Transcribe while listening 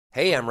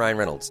Hey, I'm Ryan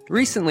Reynolds.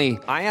 Recently,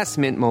 I asked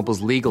Mint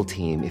Mobile's legal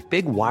team if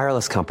big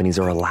wireless companies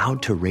are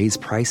allowed to raise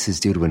prices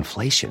due to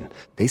inflation.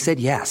 They said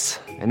yes.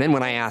 And then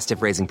when I asked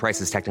if raising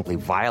prices technically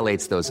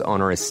violates those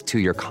onerous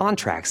two-year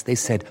contracts, they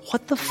said,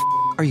 "What the f***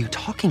 are you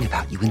talking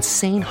about, you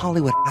insane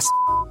Hollywood ass?"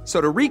 So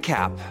to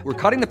recap, we're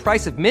cutting the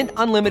price of Mint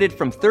Unlimited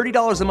from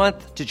 $30 a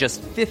month to just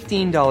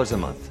 $15 a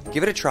month.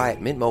 Give it a try at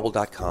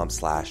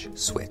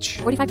mintmobile.com/switch.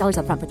 $45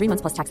 up front for 3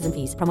 months plus taxes and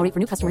fees. Promo rate for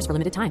new customers for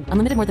limited time.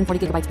 Unlimited more than 40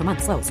 gigabytes per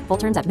month. Slows full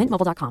terms at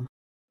mintmobile.com.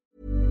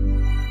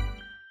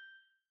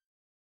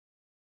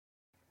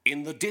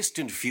 In the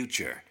distant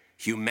future,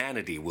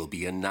 humanity will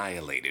be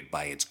annihilated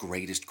by its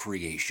greatest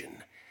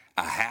creation,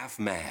 a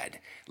half-mad,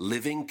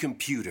 living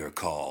computer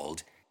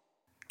called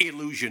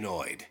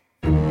Illusionoid.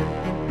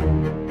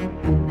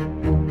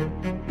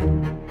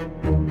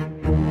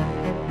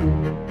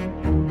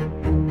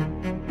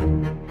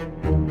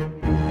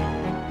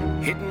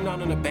 Hidden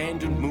on an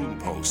abandoned moon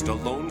post, a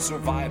lone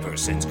survivor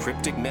sends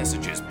cryptic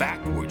messages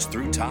backwards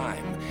through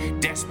time,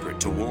 desperate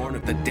to warn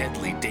of the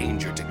deadly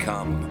danger to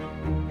come.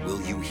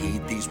 Will you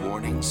heed these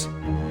warnings?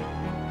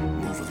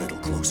 Move a little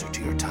closer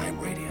to your time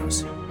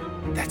radios.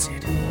 That's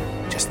it.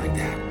 Just like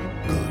that.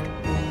 Good.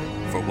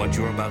 For what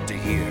you're about to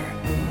hear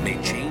may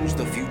change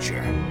the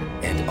future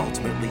and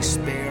ultimately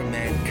spare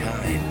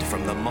mankind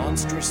from the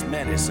monstrous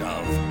menace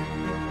of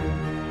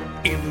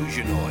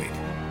Illusionoid.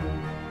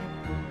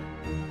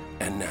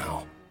 And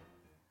now,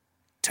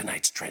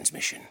 tonight's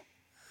transmission.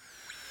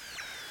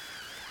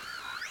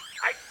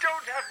 I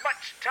don't have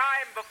much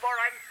time before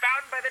I'm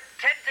found by the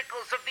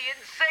tentacles of the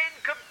insane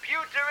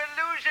computer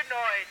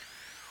Illusionoid.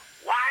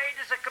 Why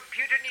does a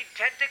computer need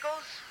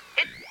tentacles?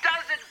 It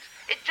doesn't.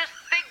 It just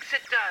thinks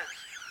it does.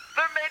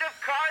 They're made of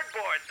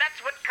cardboard.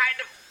 That's what kind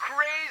of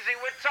crazy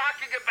we're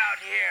talking about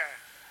here.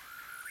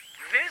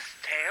 This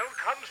tale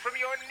comes from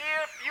your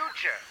near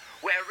future,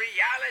 where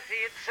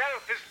reality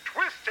itself is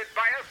twisted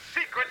by a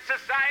secret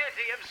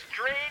society of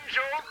strange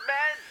old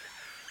men.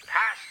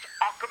 Past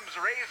Occam's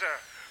razor,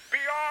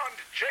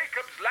 beyond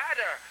Jacob's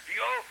ladder,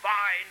 you'll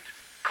find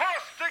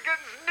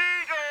Costigan's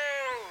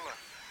needle!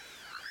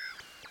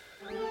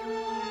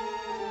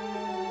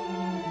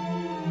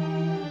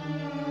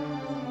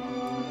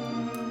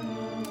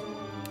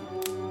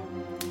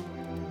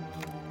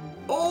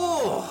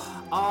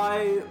 Oh,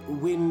 I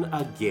win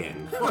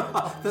again.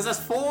 There's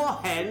just 4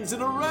 hands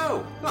in a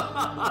row.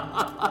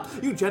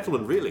 You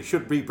gentlemen really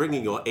should be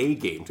bringing your A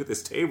game to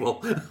this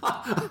table.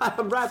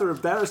 I'm rather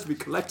embarrassed to be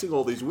collecting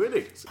all these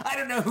winnings. I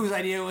don't know whose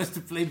idea it was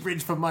to play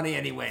bridge for money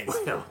anyways.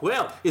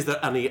 Well, is there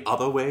any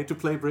other way to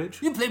play bridge?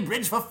 You play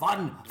bridge for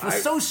fun, for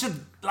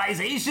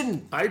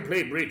socialization. I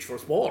play bridge for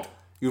sport.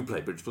 You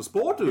play bridge for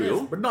sport, do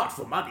you? But not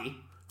for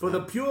money. For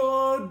the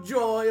pure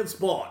joy of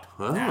sport.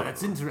 Oh. Now,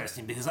 that's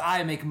interesting because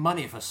I make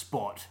money for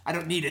sport. I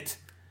don't need it.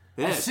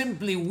 I Yes.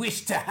 simply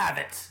wish to have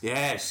it.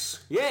 Yes,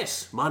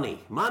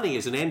 money. Money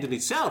is an end in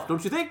itself,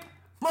 don't you think?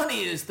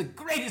 Money is the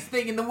greatest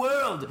thing in the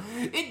world.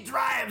 It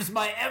drives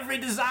my every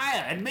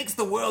desire and makes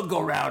the world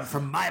go round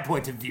from my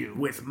point of view.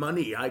 With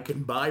money, I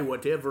can buy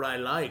whatever I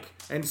like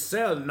and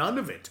sell none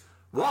of it.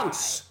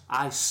 Once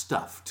I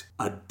stuffed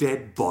a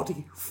dead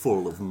body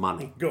full of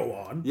money. Go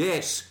on.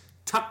 Yes,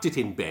 tucked it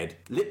in bed,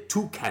 lit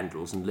 2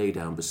 candles and lay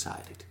down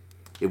beside it.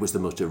 It was the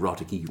most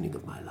erotic evening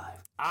of my life.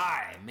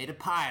 I made a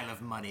pile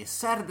of money,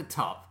 sat at the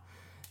top,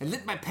 and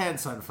lit my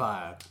pants on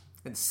fire,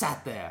 and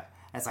sat there.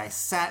 As I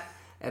sat,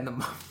 and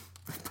the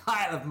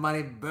pile of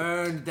money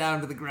burned down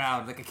to the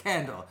ground like a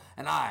candle,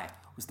 and I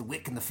was the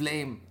wick and the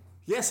flame.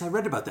 Yes, I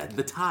read about that in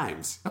the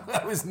Times.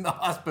 I was in the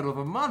hospital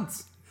for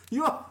months.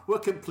 You were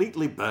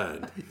completely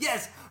burned.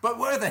 Yes, but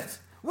worth it.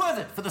 Worth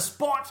it for the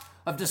sport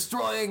of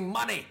destroying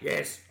money.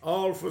 Yes,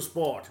 all for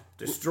sport.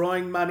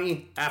 Destroying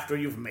money after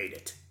you've made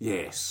it.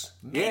 Yes.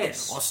 Made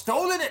it or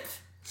stolen it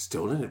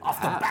Stolen it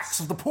off the perhaps. backs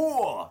of the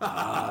poor.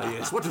 Ah,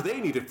 yes. What do they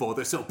need it for?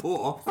 They're so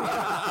poor.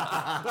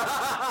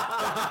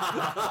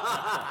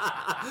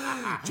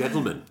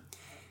 Gentlemen,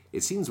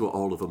 it seems we're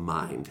all of a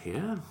mind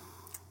here.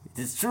 It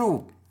is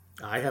true.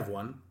 I have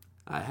one.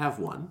 I have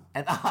one.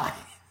 And I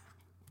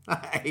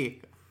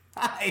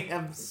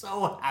am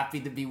so happy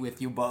to be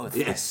with you both.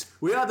 Yes,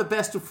 we are the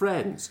best of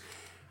friends.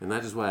 And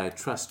that is why I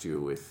trust you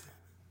with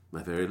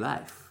my very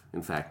life.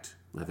 In fact,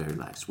 my very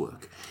life's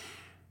work.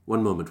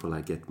 One moment while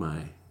I get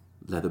my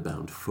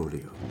leather-bound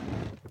folio.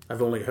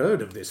 I've only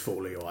heard of this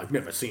folio. I've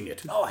never seen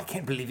it. Oh, I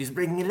can't believe he's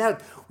bringing it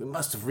out. We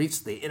must have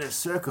reached the inner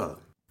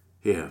circle.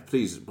 Here,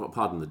 please,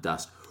 pardon the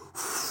dust.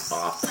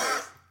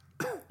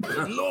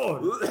 Good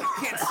Lord!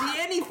 I can't see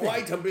anything.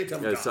 Quite a bit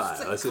of Yes,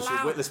 dust.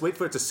 let's wait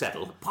for it to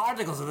settle.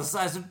 Particles are the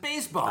size of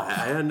baseball.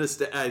 I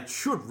understand. I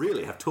should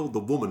really have told the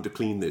woman to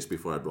clean this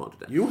before I brought it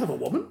down. You have a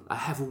woman? I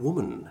have a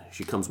woman.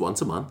 She comes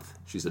once a month.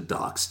 She's a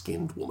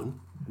dark-skinned woman.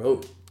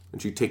 Oh,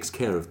 And she takes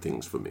care of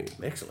things for me.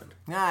 excellent.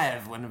 I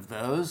have one of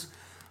those.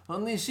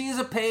 Only she's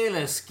a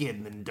paler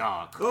skin than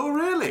dark. Oh,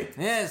 really?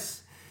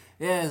 Yes,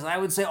 I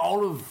would say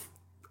olive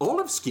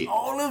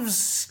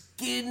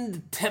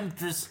skinned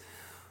temptress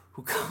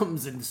who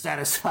comes and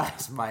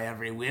satisfies my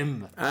every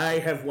whim. I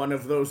have one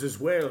of those as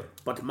well,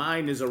 but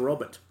mine is a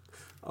robot.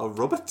 A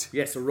robot?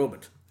 Yes, a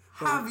robot.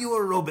 Have you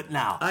a robot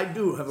now? I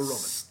do have a robot.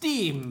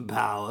 Steam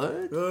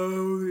powered.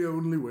 Oh, the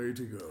only way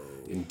to go.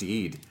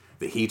 Indeed.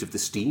 The heat of the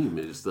steam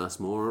is thus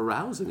more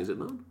arousing, is it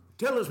not?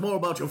 Tell us more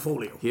about your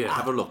folio. Here,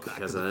 have a look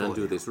as I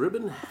undo this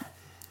ribbon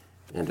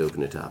and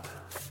open it up.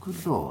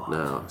 Good Lord.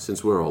 Now,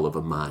 since we're all of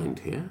a mind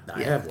here,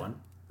 I have one.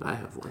 I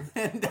have one.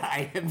 And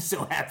I am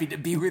so happy to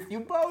be with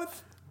you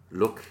both.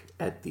 Look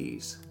at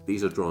these.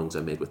 These are drawings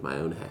I made with my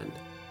own hand.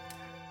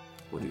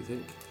 What do you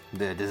think?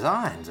 They're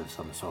designs of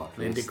some sort.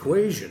 And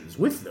equations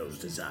with those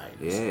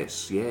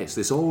designs. Yes.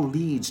 This all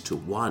leads to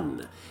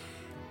one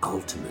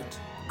ultimate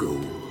goal.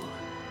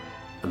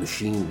 A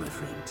machine, my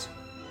friends.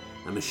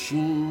 A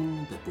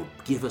machine that will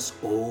give us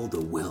all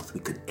the wealth we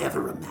could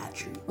ever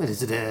imagine. What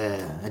is it,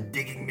 a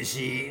digging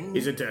machine?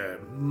 Is it a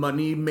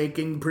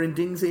money-making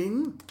printing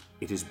thing?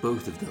 It is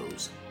both of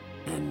those,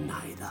 and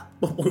neither.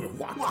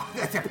 What? Well,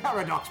 that's a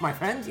paradox, my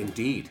friend.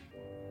 Indeed,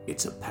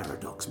 it's a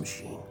paradox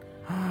machine.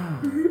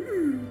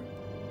 And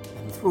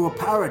through a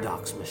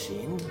paradox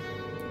machine,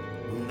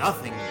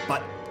 nothing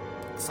but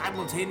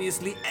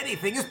simultaneously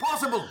anything is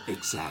possible.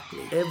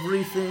 Exactly.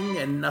 Everything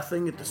and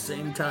nothing at the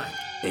same time.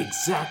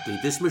 Exactly.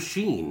 This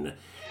machine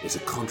is a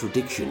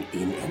contradiction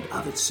in and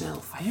of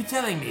itself. Are you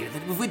telling me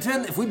that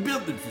if we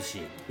build this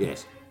machine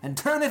Yes. and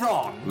turn it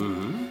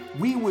on,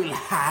 we will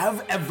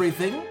have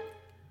everything?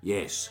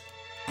 Yes.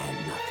 And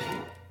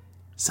nothing.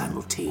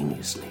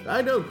 Simultaneously.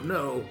 I don't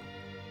know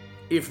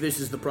if this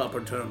is the proper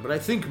term, but I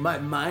think my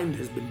mind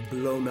has been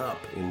blown up.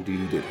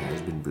 Indeed, it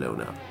has been blown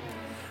up.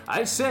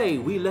 I say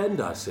we lend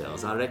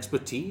ourselves our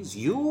expertise.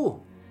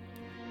 You,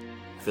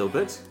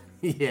 Filbert,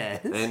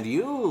 Yes. and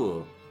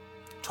you,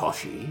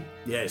 Toshi.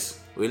 Yes.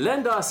 We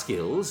lend our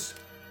skills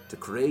to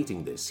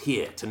creating this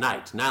here,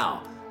 tonight,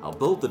 now. I'll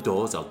bolt the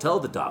doors. I'll tell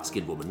the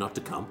dark-skinned woman not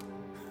to come.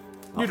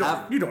 You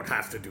don't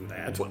have to do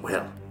that.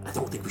 Well, I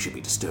don't think we should be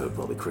disturbed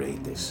while we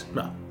create this.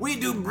 No. We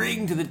do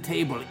bring to the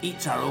table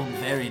each our own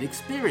varied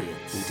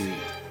experience. Indeed.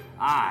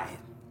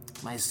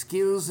 My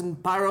skills in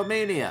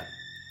pyromania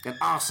and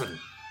arson.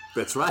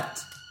 That's right.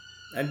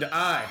 And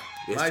I,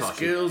 Yes, my Toshi.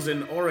 skills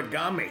in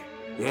origami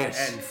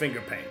Yes. and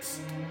finger paints.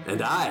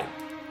 And I,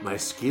 my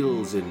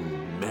skills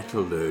in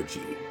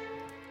metallurgy.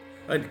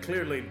 And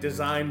clearly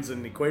designs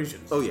and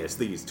equations. Oh yes,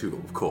 these two,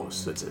 of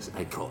course.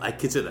 I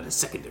consider that a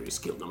secondary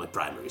skill, not my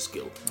primary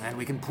skill. And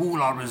we can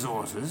pool our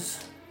resources.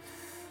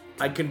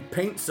 I can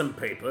paint some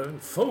paper,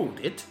 fold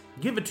it,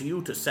 give it to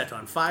you to set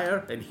on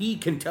fire, and he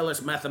can tell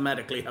us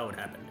mathematically how it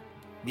happened.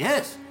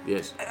 Yes.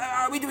 Yes.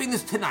 Are we doing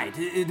this tonight?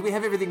 Do we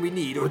have everything we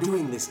need? Or We're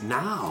doing this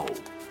now.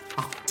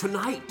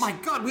 Tonight. My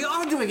God, we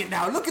are doing it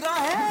now. Look at our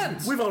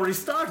hands. We've already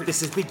started.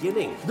 This is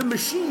beginning. The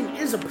machine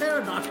is a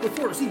paradox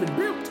before it's even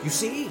built. You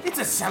see? It's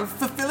a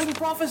self-fulfilling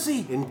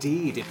prophecy.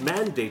 Indeed, it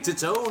mandates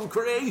its own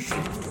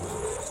creation.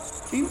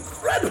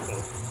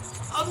 Incredible!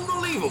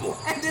 Unbelievable.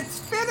 And it's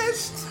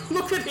finished.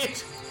 Look at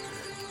it.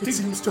 It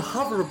seems to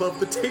hover above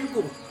the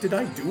table. Did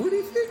I do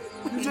anything?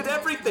 You did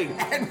everything.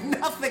 And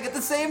nothing at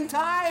the same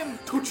time.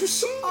 Don't you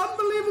see?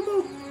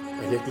 Unbelievable.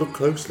 And yet, look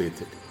closely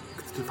at it.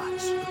 Look at the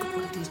device. Look at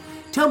what it is.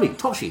 Tell me,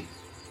 Toshi,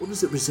 what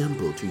does it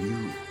resemble to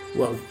you?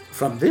 Well,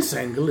 from this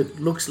angle, it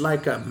looks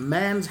like a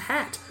man's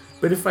hat.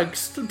 But if I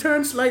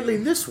turn slightly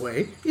this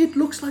way, it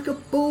looks like a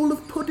bowl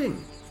of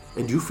pudding.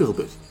 And you,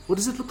 Filbert, what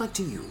does it look like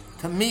to you?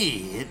 To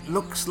me, it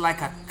looks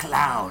like a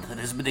cloud that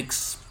has been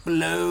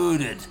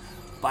exploded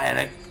by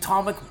an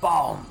atomic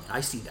bomb.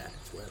 I see that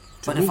as well.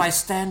 But if I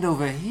stand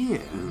over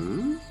here...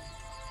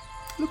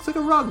 Looks like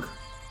a rug.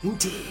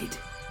 Indeed.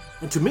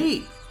 And to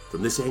me,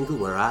 from this angle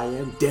where I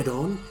am dead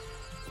on,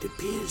 it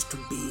appears to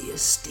be a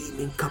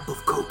steaming cup of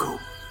cocoa.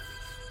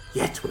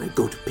 Yet when I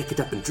go to pick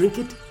it up and drink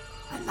it,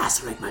 I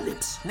lacerate my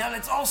lips. Now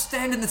let's all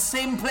stand in the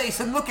same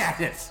place and look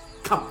at it.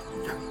 Come.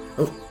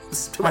 Oh,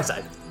 to my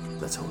side.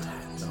 Let's hold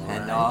hands.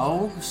 And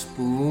now,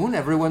 spoon,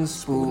 everyone's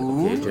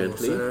spoon. Okay,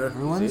 gently.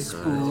 Everyone's See?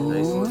 spoon.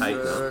 Nice and tight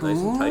now. Nice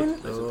and tight.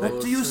 Nice and tight.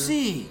 What do you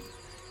see?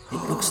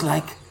 It looks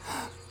like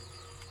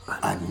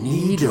a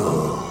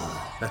needle.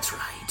 That's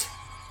right.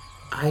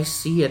 I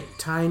see a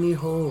tiny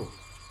hole.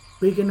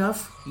 Big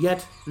enough,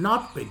 yet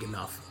not big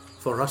enough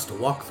for us to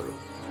walk through.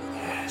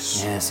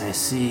 Yes, I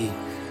see.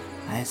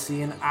 I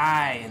see an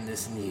eye in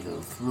this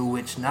needle, through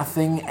which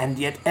nothing and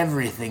yet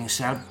everything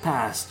shall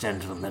pass,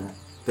 gentlemen.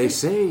 They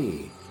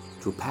say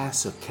to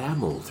pass a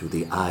camel through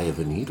the eye of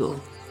a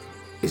needle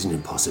is an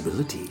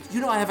impossibility. You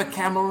know I have a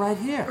camel right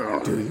here.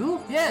 Do you?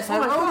 Yes, Oh I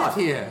my rode God.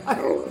 it here. I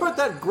heard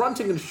that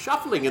grunting and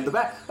shuffling in the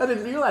back. I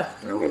didn't realize.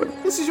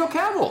 This is your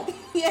camel.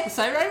 Yes,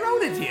 I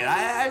rode it here.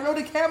 I rode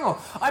a camel.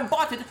 I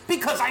bought it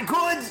because I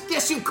could.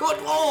 Yes, you could.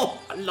 Oh,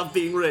 I love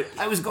being rich.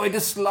 I was going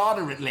to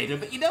slaughter it later,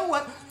 but you know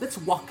what? Let's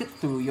walk it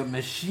through your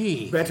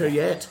machine. Better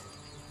yet,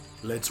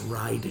 let's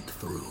ride it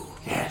through.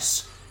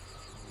 Yes.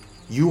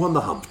 You on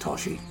the hump,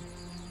 Toshi.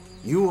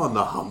 You on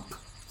the hump,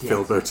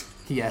 Filbert.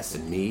 Yes.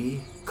 And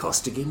me,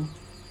 Costigan,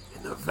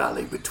 in the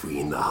valley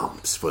between the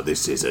humps, for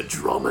this is a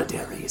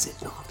dromedary, is it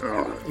not?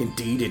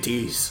 Indeed it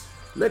is.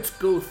 Let's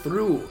go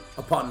through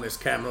upon this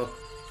camel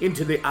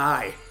into the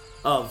eye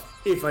of,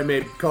 if I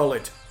may call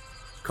it,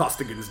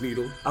 Costigan's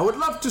Needle. I would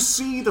love to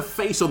see the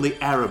face on the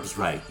Arabs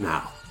right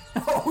now.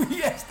 Oh,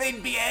 yes,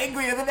 they'd be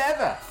angrier than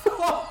ever.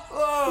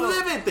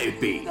 Livid they'd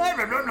be. Blah,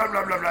 blah, blah,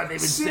 blah, blah, blah, they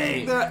would Seeing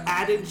say. their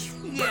adage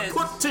Yes.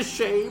 put to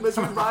shame as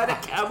we ride a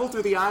camel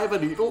through the eye of a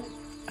needle.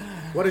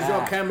 What is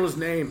your camel's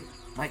name?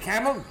 My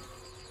camel?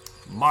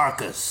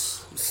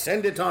 Marcus.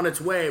 Send it on its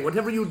way,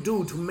 whatever you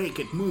do to make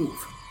it move.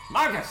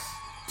 Marcus!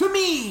 To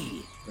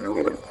me!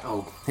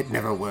 Oh, it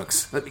never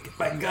works. Let me get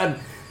my gun.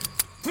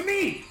 To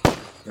me!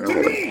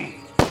 To me!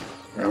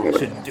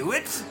 Should do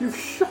it? You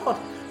shot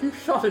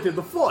it in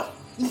the foot.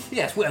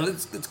 Yes, well,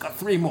 it's got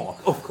 3 more.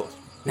 Of course.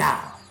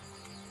 Now,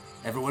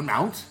 everyone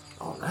mount.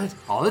 All right.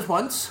 All at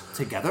once,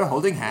 together,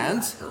 holding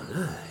hands.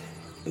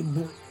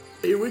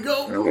 Here we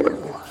go.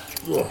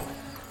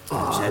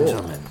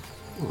 Gentlemen,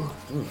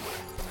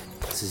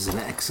 this is an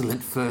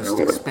excellent first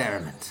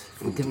experiment.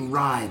 If we can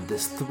ride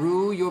this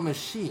through your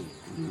machine,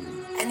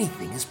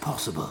 anything is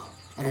possible.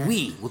 And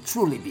we will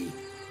truly be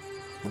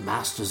the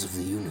masters of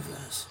the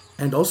universe.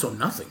 And also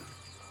nothing.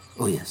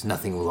 Oh yes,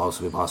 nothing will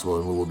also be possible,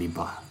 and we will be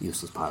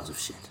useless piles of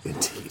shit.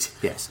 Indeed.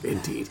 Yes.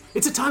 Indeed.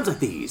 It's at times like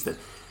these that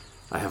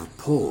I have a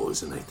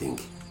pause and I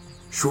think,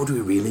 should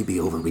we really be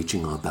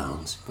overreaching our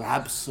bounds?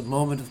 Perhaps a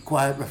moment of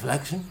quiet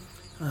reflection?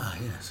 Ah,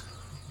 yes.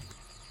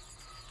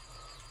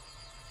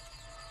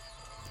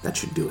 That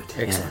should do it.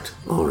 Excellent.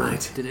 All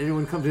right. Did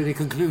anyone come to any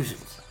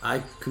conclusions?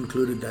 I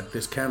concluded that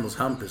this camel's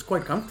hump is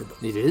quite comfortable.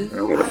 It is?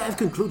 I have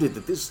concluded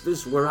that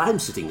this where I'm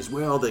sitting is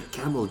where all the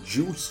camel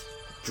juice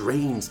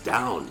drains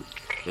down.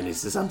 And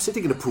it's as I'm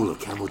sitting in a pool of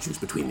camel juice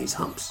between these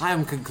humps. I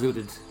am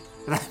concluded.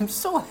 And I'm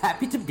so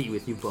happy to be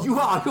with you both. You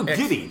are. You're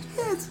giddy.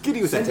 Yeah, it's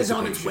giddy with Send it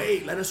anticipation. on its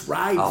way. Let us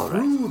ride All right.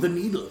 through the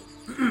needle.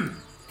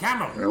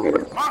 Camel,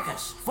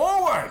 Marcus,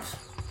 forward!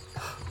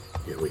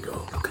 Here we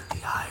go. Look at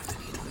the eye of the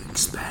needle. It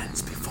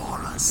expands before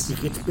us. It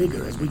gets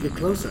bigger as we get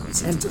closer. It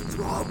seems to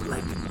throb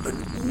like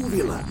an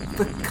uvula.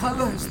 The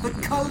colors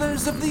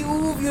of the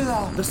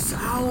uvula. The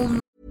sound.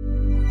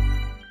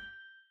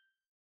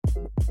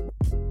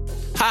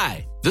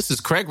 Hi, this is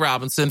Craig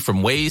Robinson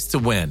from Ways to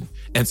Win,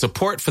 and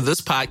support for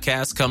this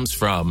podcast comes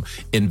from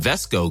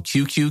Invesco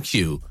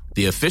QQQ,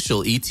 the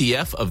official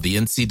ETF of the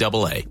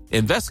NCAA.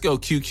 Invesco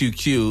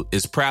QQQ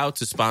is proud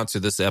to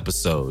sponsor this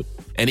episode,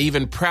 and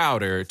even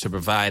prouder to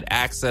provide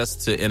access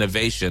to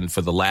innovation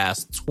for the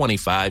last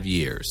 25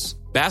 years.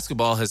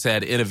 Basketball has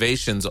had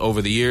innovations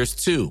over the years,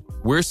 too.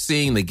 We're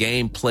seeing the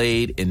game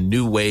played in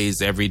new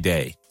ways every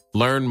day.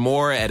 Learn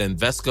more at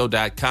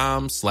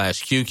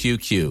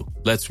Invesco.com/QQQ.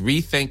 Let's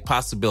rethink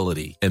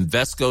possibility.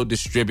 Invesco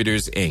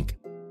Distributors, Inc.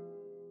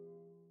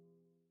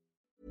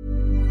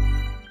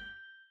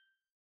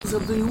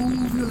 Of the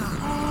uvula.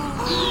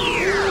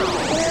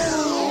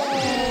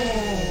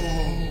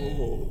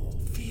 Oh,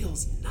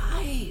 feels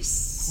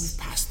nice. We've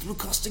passed through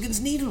Costigan's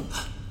Needle.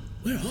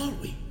 Where are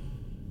we?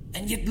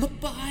 And yet look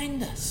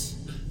behind us.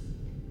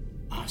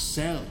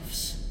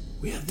 Ourselves.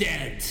 We are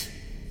Dead.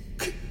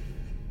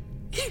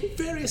 in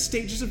various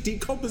stages of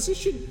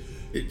decomposition.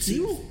 It's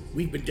you.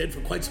 We've been dead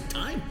for quite some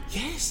time.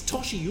 Yes,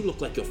 Toshi, you look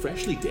like you're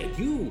freshly dead.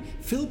 You,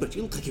 Filbert,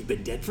 you look like you've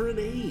been dead for an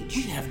age.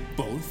 We have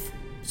both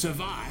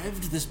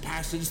survived this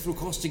passage through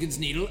Costigan's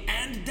Needle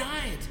and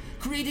died,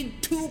 creating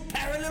 2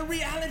 parallel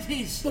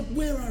realities. But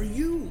where are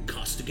you,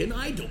 Costigan?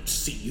 I don't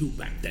see you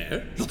back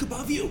there. Look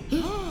above you.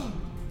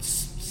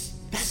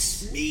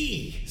 That's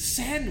me,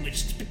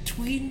 sandwiched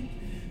between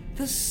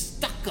the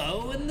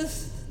stucco and the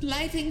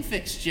lighting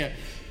fixture.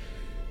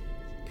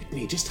 Look at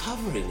me just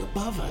hovering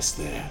above us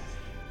there.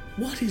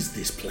 What is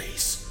this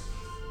place?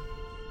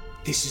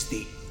 This is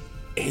the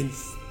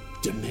nth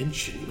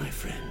dimension, my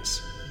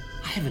friends.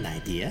 I have an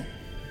idea.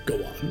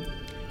 Go on.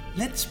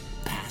 Let's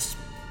pass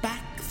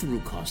back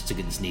through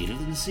Costigan's Needle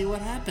and see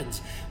what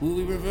happens. Will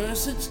we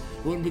reverse it?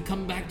 Will we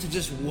come back to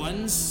just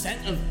one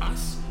set of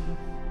us?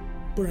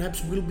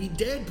 Perhaps we'll be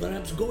dead.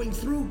 Perhaps going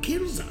through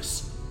kills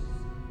us.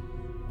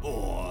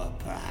 Or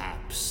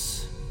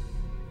perhaps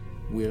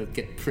we'll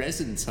get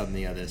presents on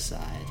the other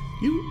side.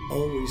 You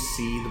always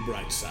see the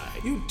bright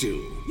side. You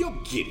do. You're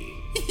giddy.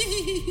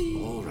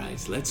 All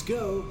right, let's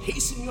go.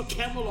 Hasten your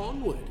camel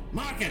onward.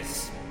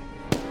 Marcus!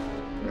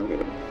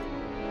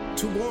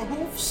 2 more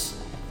hoofs?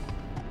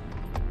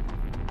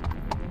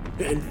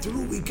 And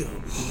through we go.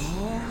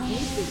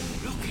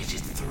 Look at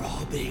it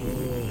throbbing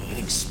and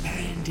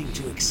expanding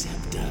to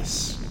accept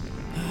us.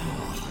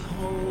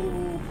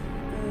 Oh,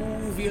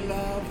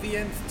 uvula of the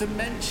nth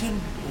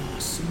dimension. Oh,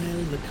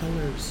 smell the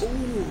colors.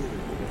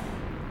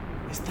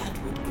 Is that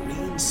what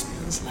green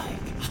smells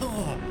like?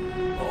 Oh,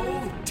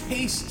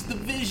 taste the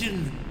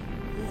vision.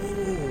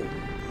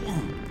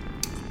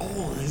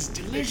 Oh, it's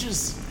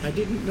delicious. I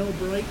didn't know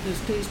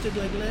brightness tasted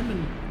like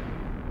lemon.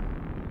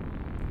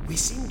 We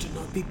seem to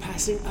not be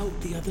passing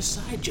out the other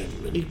side,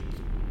 gentlemen. It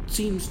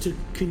seems to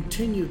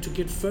continue to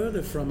get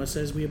further from us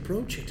as we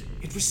approach it.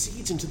 It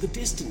recedes into the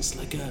distance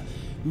like a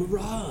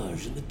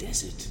mirage in the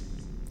desert.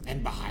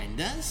 And behind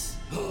us?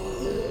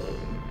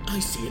 I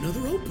see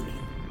another opening.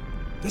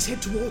 Let's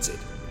head towards it.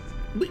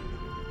 But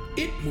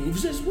it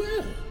moves as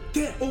well.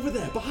 There, over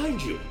there,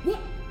 behind you.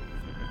 What?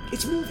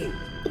 It's moving.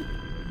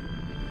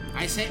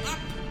 I say up.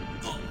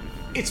 Oh,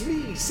 it's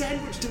me,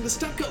 sandwiched in the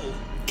stucco.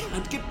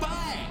 Can't get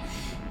by.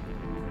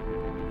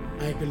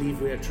 I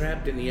believe we are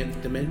trapped in the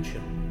nth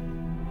dimension.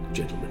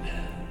 Gentlemen,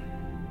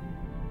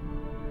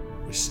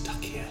 we're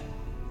stuck here.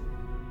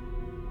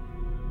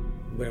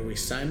 Where we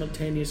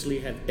simultaneously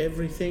have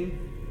everything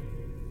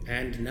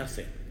and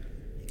nothing.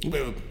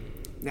 Well,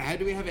 how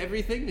do we have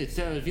everything? It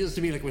feels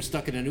to me like we're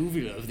stuck in an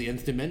uvula of the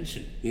nth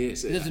dimension.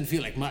 Yes. It doesn't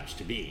feel like much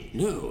to me.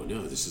 No,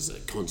 this is a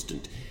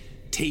constant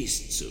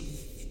tastes of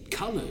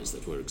colors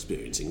that we're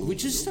experiencing.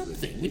 Which is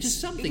something.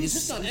 It's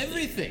just not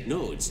everything.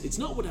 No, it's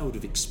not what I would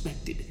have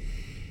expected.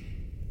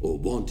 Or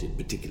wanted,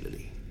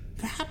 particularly.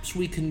 Perhaps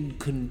we can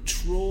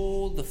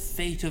control the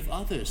fate of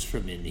others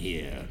from in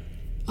here.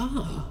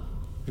 Ah.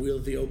 Will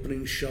the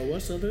opening show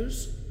us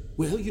others?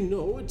 Well,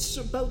 it's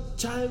about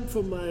time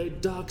for my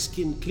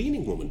dark-skinned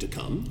cleaning woman to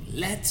come.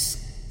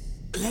 Let's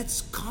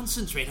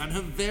concentrate on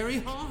her very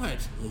hard.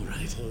 All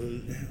right.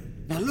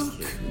 Now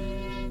look.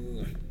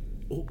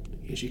 Oh,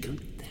 here she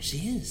comes. There she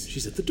is.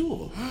 She's at the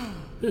door.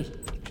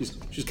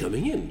 She's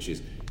coming in.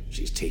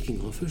 She's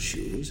taking off her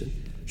shoes and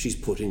she's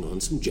putting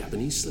on some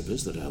Japanese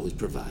slippers that I always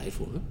provide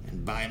for her.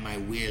 And by my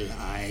will,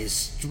 I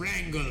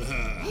strangle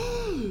her.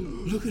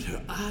 Look at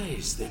her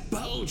eyes. They're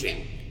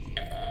bulging.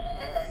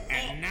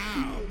 And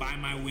now, by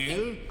my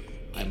will,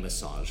 I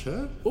massage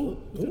her. Oh,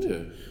 look at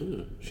her.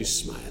 Oh, she's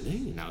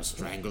smiling. Now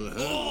strangle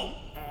her.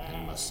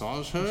 And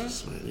massage her. She's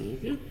smiling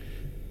again.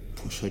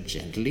 Push her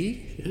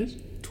gently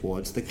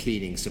towards the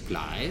cleaning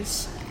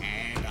supplies.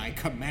 And I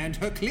command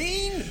her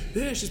clean.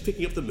 There, she's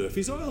picking up the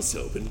Murphy's oil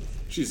soap and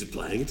she's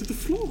applying it to the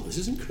floor. This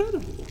is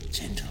incredible.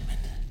 Gentlemen,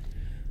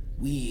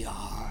 we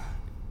are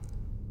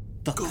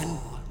the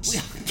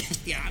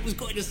I was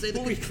going to say the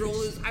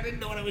controllers. I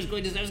didn't know what I was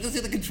going to say. I was going to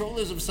say the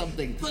controllers of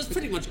something. Well, it's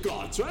pretty much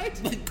gods, right?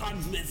 But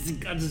gods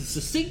is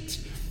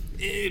succinct.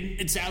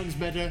 It sounds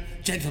better.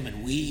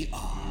 Gentlemen, we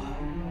are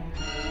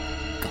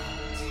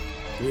gods.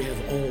 We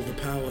have all the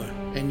power,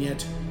 and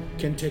yet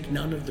can take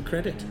none of the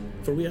credit,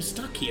 for we are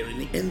stuck here in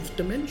the nth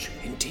dimension.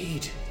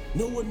 Indeed.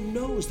 No one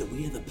knows that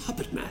we are the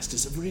puppet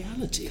masters of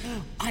reality.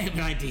 I have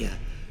an idea.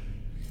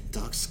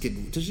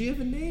 Dark-skinned. Does she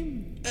have a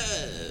name?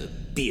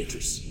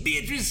 Beatrice.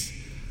 Beatrice?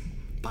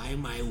 By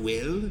my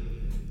will,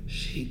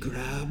 she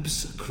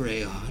grabs a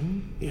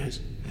crayon.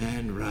 Yes.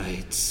 And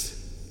writes.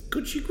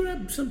 Could she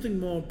grab something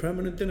more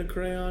permanent than a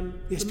crayon?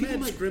 Yes, the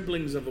mad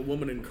scribblings of a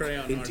woman in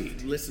crayon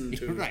aren't listened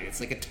to. You're right,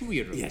 it's like a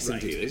 2-year-old. Yes,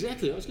 right. Indeed.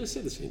 Exactly. I was going to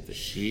say the same thing.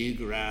 She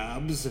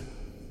grabs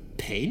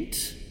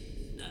paint.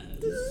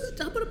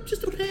 How about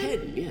just a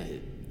pen? Yeah.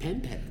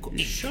 Pen. Ink.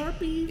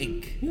 Sharpie.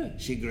 Ink. Yeah.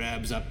 She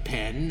grabs a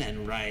pen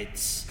and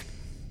writes,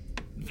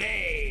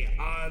 "They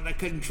are the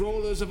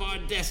controllers of our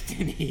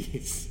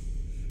destinies."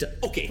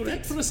 Okay,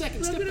 for a second,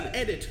 I'm step going back. to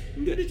edit.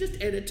 I'm going to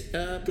just edit.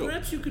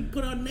 Perhaps you could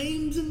put our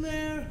names in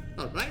there.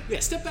 All right. Yeah,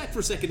 step back for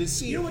a second and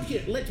see. You know what?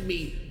 Here, let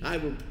me.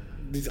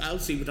 I'll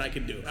see what I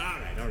can do. All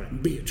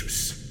right.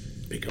 Beatrice,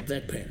 pick up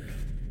that pen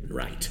and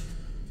write.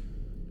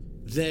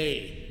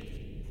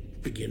 They,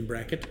 begin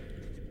bracket,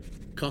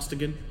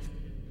 Costigan,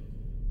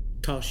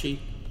 Toshi,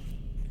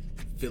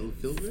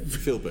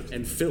 Filbert.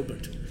 and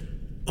Filbert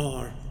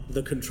are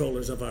the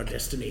controllers of our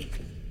destiny.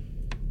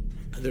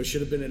 There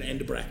should have been an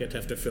end bracket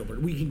after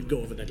Filbert. We can go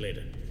over that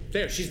later.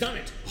 There, she's done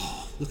it.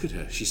 Oh, look at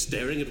her. She's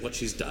staring at what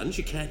she's done.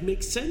 She can't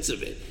make sense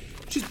of it.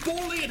 She's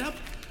balling it up,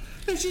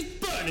 and she's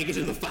burning it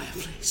in the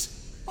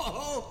fireplace.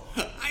 Oh,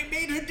 I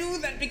made her do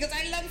that because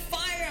I love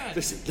fire.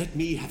 Listen, let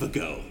me have a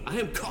go. I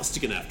am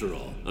Costigan after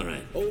all. All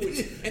right. Oh, And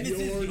this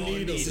is your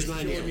needle. This is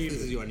my needle. This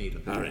is your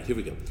needle. All right, here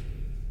we go.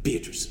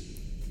 Beatrice,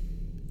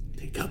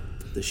 pick up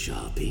the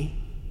Sharpie.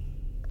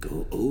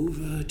 Go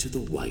over to the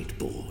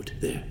whiteboard.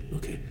 There,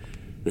 okay.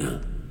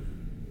 Now,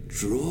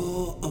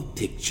 draw a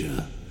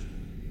picture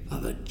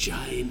of a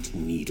giant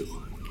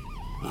needle.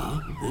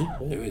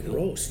 There we go.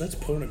 Gross, that's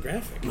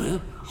pornographic.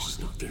 Well, she's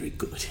not very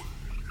good.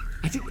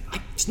 I think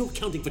it's no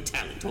accounting for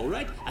talent, all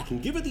right? I can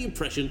give her the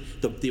impression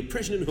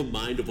in her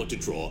mind of what to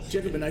draw.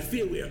 Gentlemen, I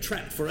feel we are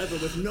trapped forever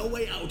with no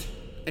way out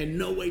and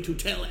no way to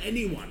tell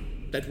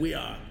anyone that we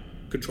are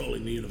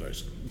controlling the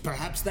universe.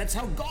 Perhaps that's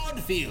how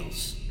God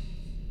feels.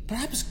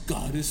 Perhaps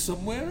God is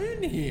somewhere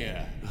in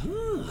here.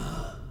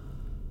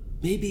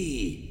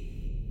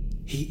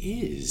 Maybe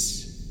he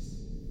is.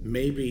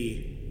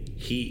 Maybe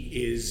he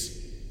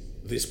is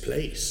this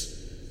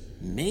place.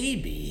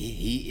 Maybe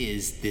he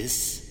is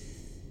this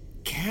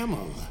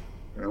camel.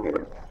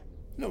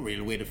 No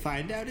real way to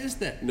find out, is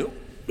there? Nope.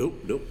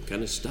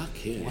 Kind of stuck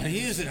here. Well,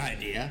 here's an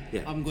idea.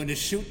 Yeah. I'm going to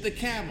shoot the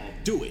camel.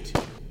 Do it.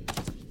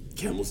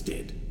 Camel's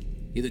dead.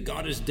 Either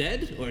God is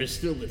dead or is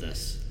still with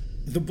us.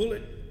 The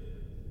bullet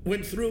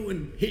went through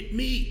and hit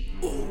me.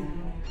 Oh,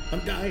 I'm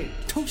dying.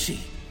 Toshi!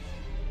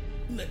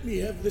 Let me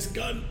have this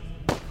gun.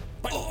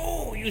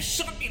 Oh, you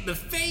shot me in the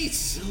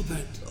face!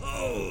 Filbert.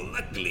 Oh,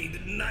 luckily it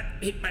did not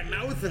hit my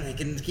mouth and I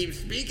can keep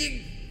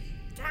speaking.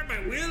 By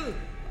my will,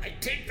 I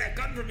take that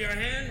gun from your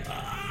hand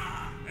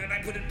and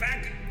I put it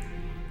back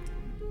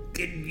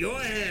in your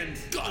hand.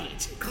 Got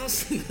it.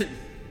 Costigan.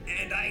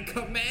 And I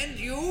command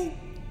you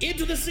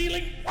into the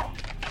ceiling.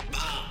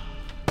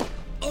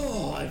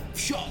 Oh, I've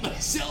shot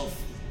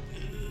myself.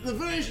 The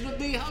version of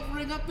me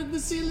hovering up in the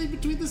ceiling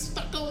between the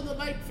stucco and the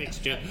light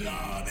fixture.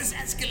 Oh, this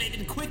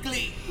escalated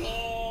quickly.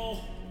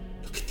 Oh,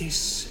 look at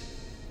this.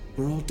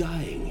 We're all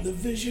dying. The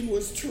vision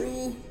was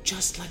true.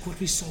 Just like what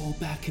we saw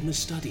back in the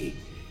study.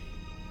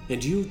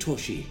 And you,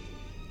 Toshi,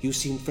 you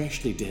seem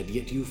freshly dead,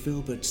 yet you,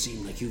 Filbert,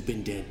 seem like you've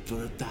been dead for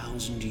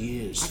 1,000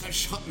 years. I got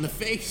shot in the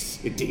face.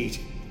 Indeed.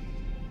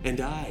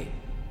 And I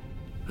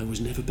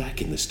was never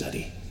back in the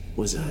study,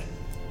 was I?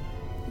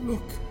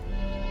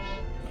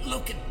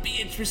 Look at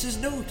Beatrice's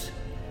note.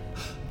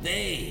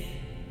 They,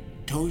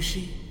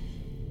 Toshi,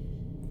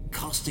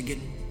 Costigan,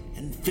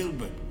 and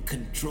Filbert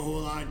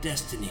control our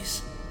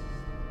destinies.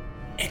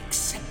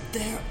 Except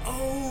their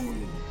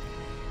own.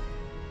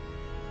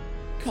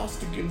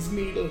 Costigan's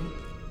needle.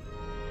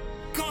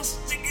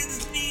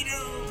 Costigan's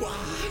needle.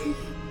 Why?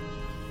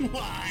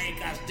 Why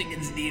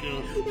Costigan's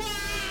needle?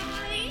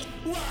 Why?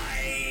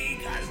 Why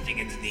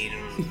Costigan's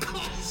needle?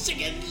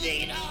 Costigan's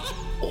needle!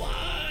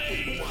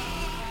 Why?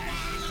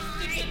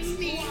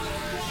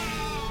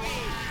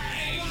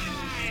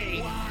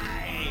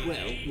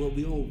 Well,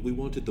 we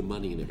wanted the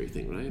money and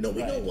everything, right? No,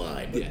 we know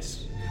why. But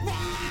Yes. Why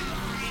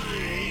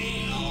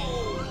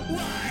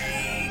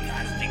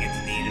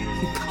Costigan's needle?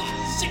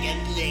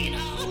 Costigan's needle.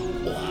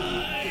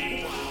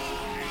 Why?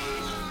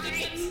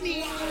 Costigan's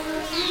needle.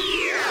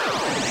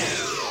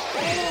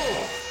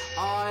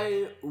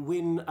 I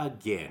win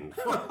again.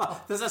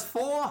 There's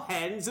 4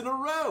 hands in a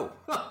row.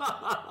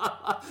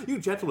 You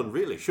gentlemen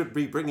really should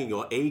be bringing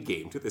your A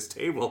game to this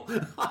table.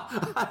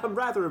 I'm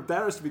rather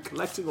embarrassed to be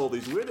collecting all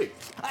these winnings.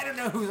 I don't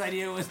know whose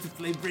idea it was to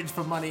play bridge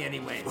for money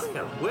anyways.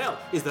 Well,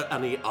 is there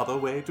any other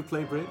way to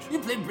play bridge? You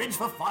play bridge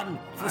for fun,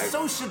 for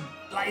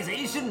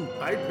socialization.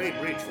 I play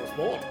bridge for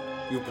sport,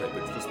 You play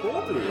bridge for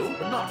sport, do you?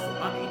 but not for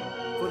money.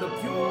 For the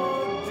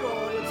pure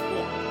joy of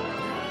sport.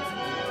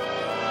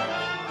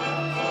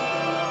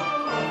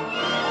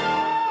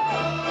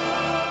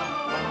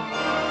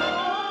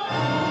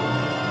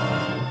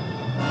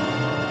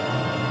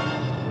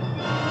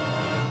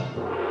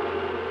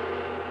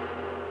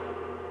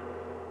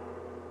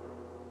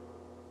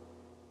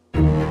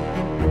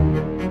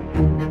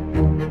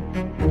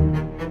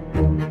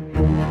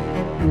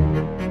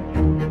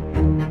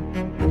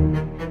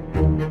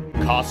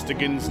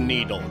 Costigan's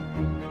Needle.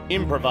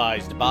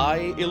 Improvised by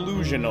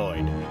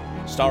Illusionoid.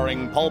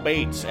 Starring Paul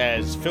Bates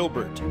as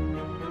Filbert,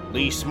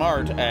 Lee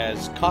Smart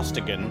as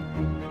Costigan,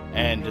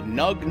 and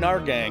Nug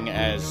Nargang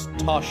as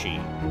Toshi.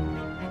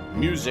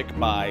 Music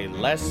by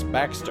Les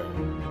Baxter.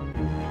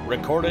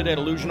 Recorded at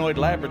Illusionoid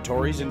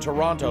Laboratories in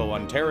Toronto,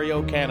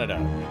 Ontario, Canada.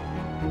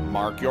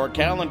 Mark your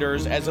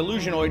calendars as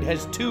Illusionoid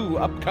has 2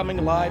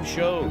 upcoming live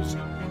shows.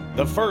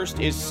 The first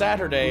is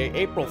Saturday,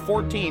 April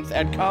 14th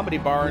at Comedy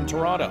Bar in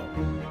Toronto.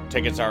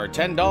 Tickets are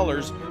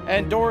 $10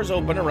 and doors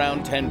open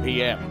around 10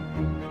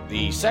 p.m.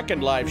 The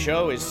second live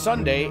show is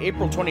Sunday,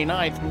 April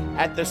 29th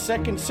at the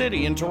Second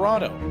City in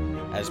Toronto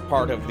as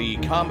part of the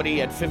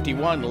Comedy at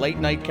 51 Late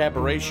Night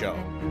Cabaret Show.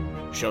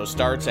 Show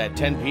starts at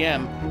 10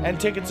 p.m. and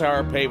tickets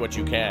are pay what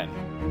you can.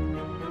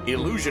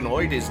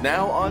 Illusionoid is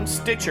now on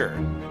Stitcher.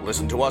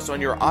 Listen to us on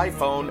your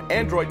iPhone,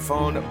 Android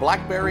phone,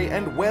 BlackBerry,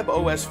 and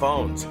WebOS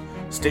phones.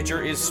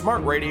 Stitcher is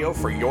smart radio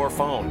for your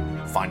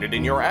phone. Find it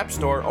in your app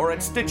store or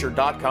at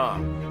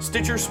Stitcher.com.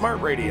 Stitcher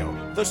Smart Radio,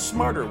 the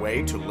smarter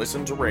way to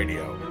listen to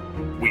radio.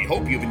 We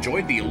hope you've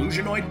enjoyed the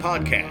Illusionoid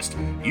podcast.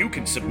 You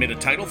can submit a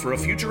title for a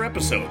future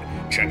episode.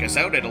 Check us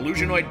out at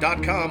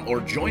Illusionoid.com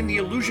or join the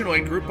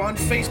Illusionoid group on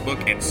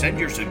Facebook and send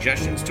your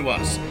suggestions to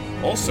us.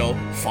 Also,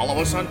 follow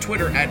us on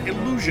Twitter at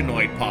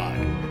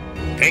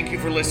IllusionoidPod. Thank you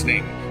for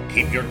listening.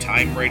 Keep your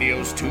time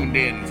radios tuned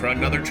in for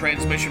another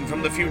transmission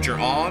from the future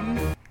on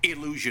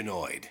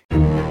Illusionoid.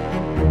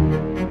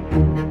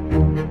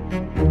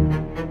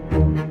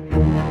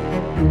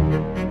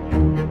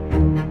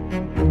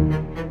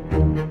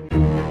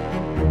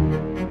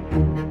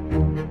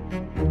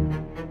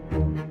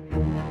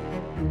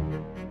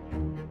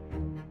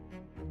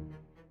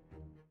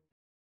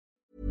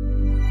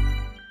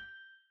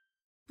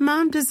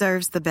 Mom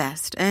deserves the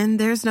best, and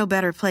there's no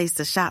better place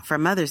to shop for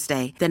Mother's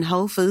Day than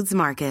Whole Foods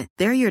Market.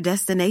 They're your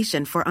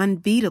destination for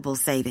unbeatable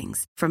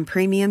savings, from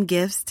premium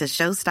gifts to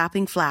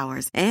show-stopping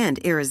flowers and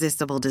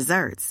irresistible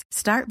desserts.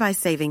 Start by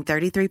saving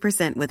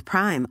 33% with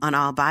Prime on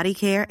all body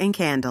care and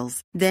candles.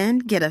 Then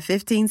get a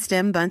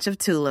 15-stem bunch of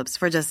tulips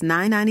for just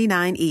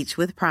 $9.99 each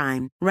with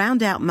Prime.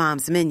 Round out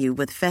Mom's menu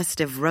with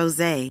festive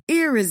rosé,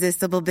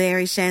 irresistible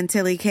berry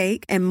chantilly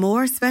cake, and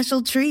more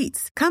special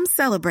treats. Come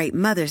celebrate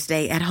Mother's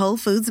Day at Whole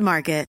Foods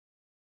Market.